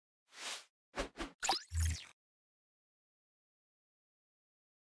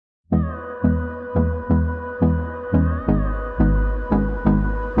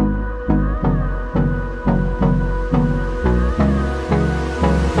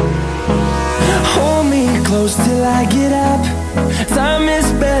close till I get up. Time is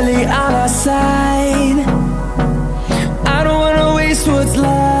barely on our side. I don't wanna waste what's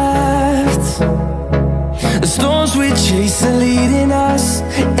left. The storms we chase are leading us,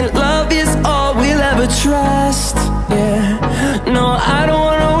 and love is all we'll ever trust. Yeah, no, I don't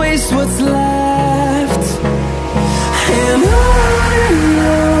wanna waste what's left. And on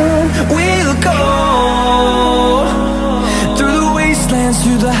we'll go, through the wastelands,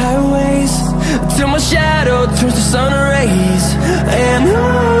 through the highways, till my shadow turns to sun rays. And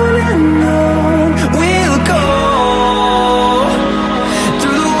on we'll go,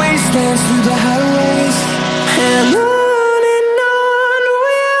 through the wastelands, through the highways, and on we'll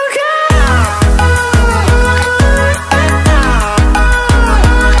go.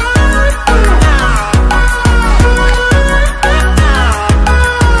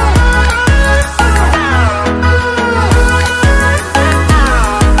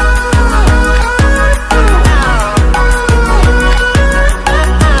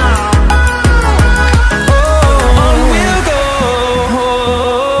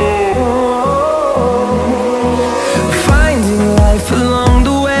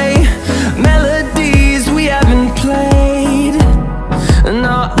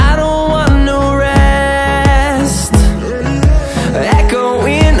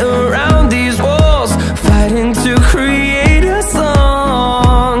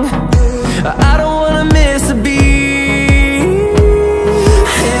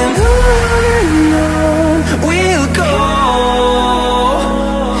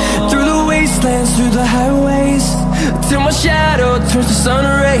 Through the highways, till my shadow turns to sun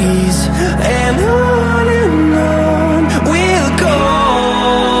rays. And on we'll go,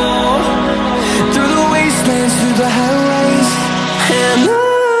 through the wastelands, through the highways, and on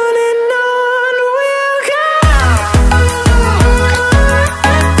we'll go.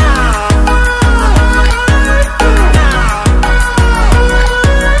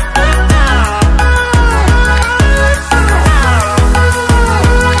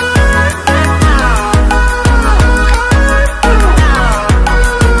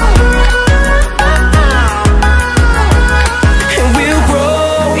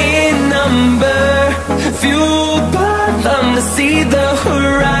 See the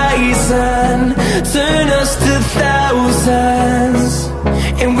horizon turn us to thousands,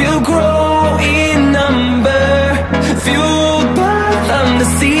 and we'll grow in number, fueled by them to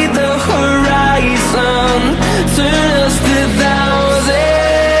see the horizon turn us to thousands.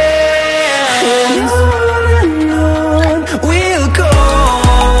 And on we'll go,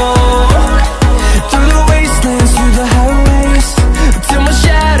 through the wastelands, through the highways, till my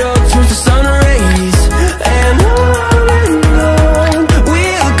shadow turns to sun rays. And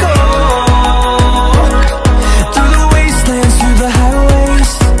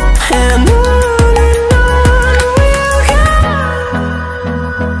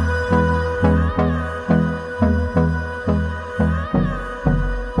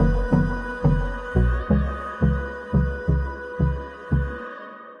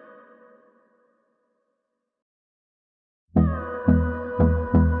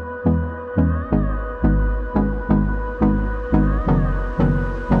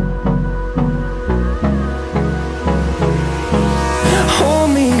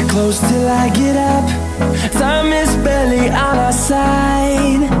close till I get up. Time is barely on our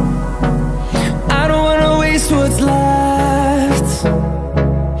side. I don't wanna waste what's left.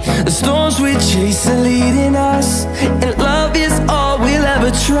 The storms we chase are leading us, and love is all we'll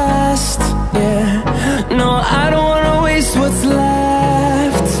ever trust. Yeah, no, I don't wanna waste what's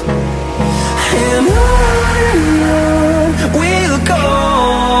left. And on we'll go,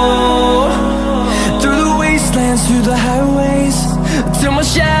 through the wastelands, through the highways, till my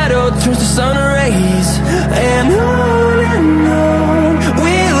shadow turns to sun rays. And on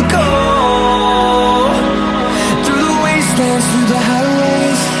we'll go, through the wastelands, through the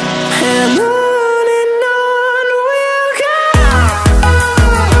highways, and on we'll go.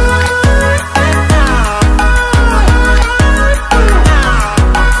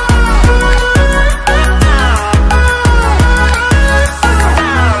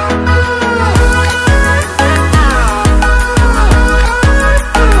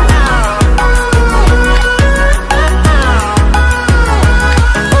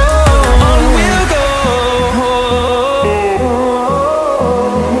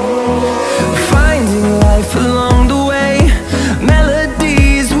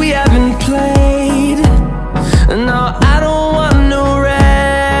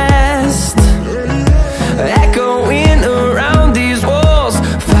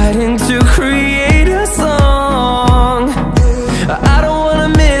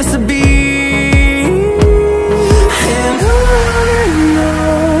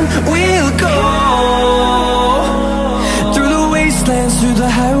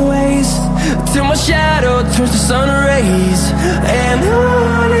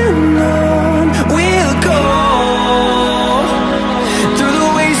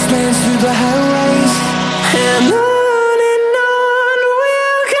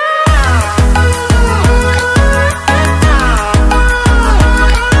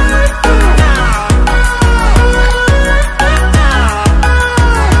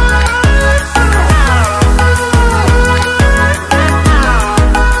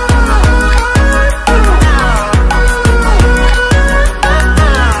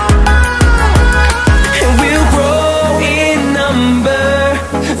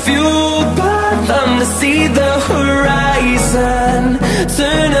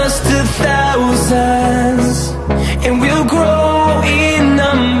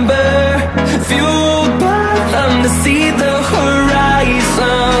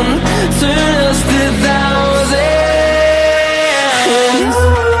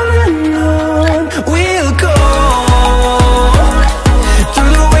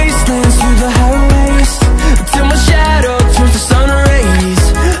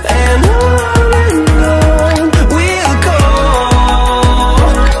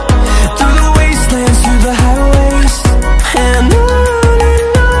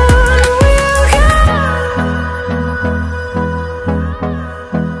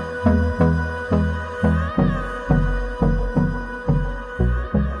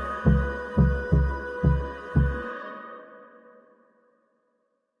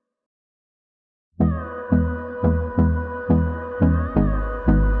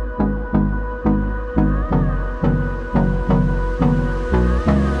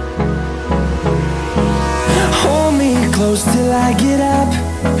 close till I get up.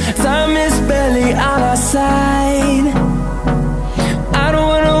 Time is barely on our side. I don't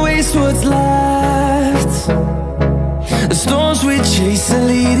wanna waste what's left. The storms we chase are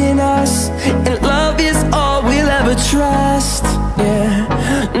leading us, and love is all we'll ever trust. Yeah,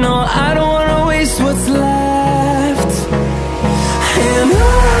 no, I don't wanna waste what's left. And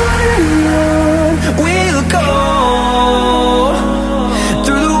on we'll go,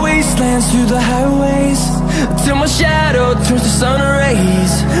 through the wastelands, through the highways, till my shadow turns to sun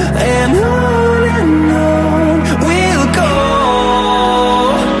rays. And on we'll go,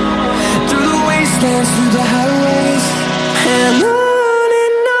 through the wastelands, through the highways, and on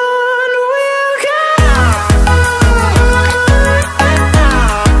we'll go.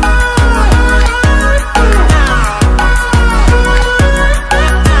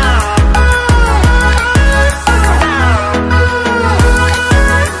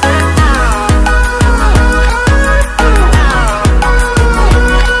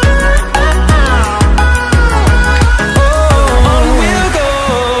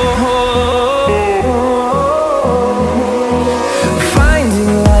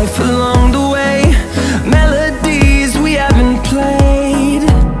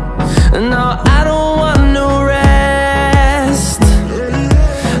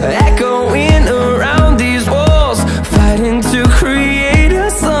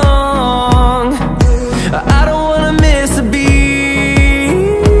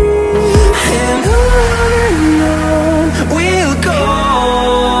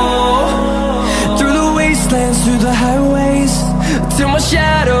 Through the highways, till my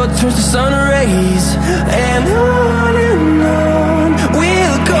shadow turns to sun rays. And on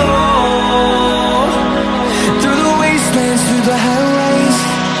we'll go, through the wastelands, through the highways,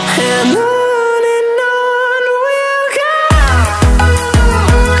 and on we'll go.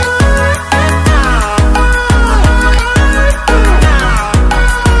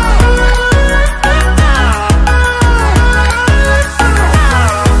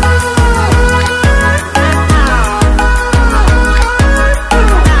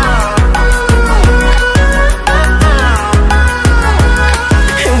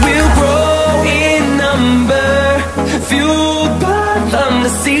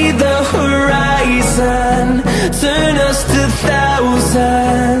 See the horizon turn us to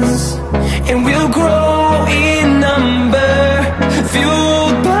thousands, and we'll grow in number,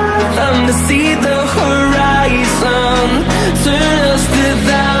 fueled by them. To see the horizon turn us to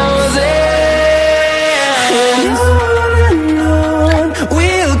thousands, and on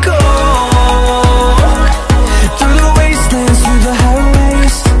we'll go, through the wastelands, through the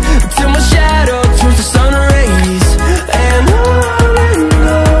highways, till my shadow turns to sun rays. And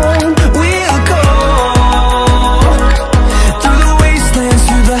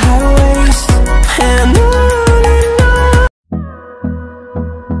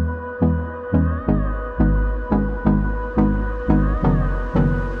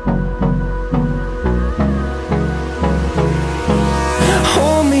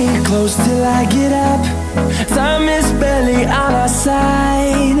close till I get up. Time is barely on our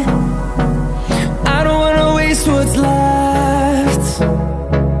side. I don't wanna waste what's left.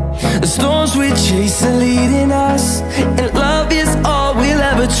 The storms we chase are leading us, and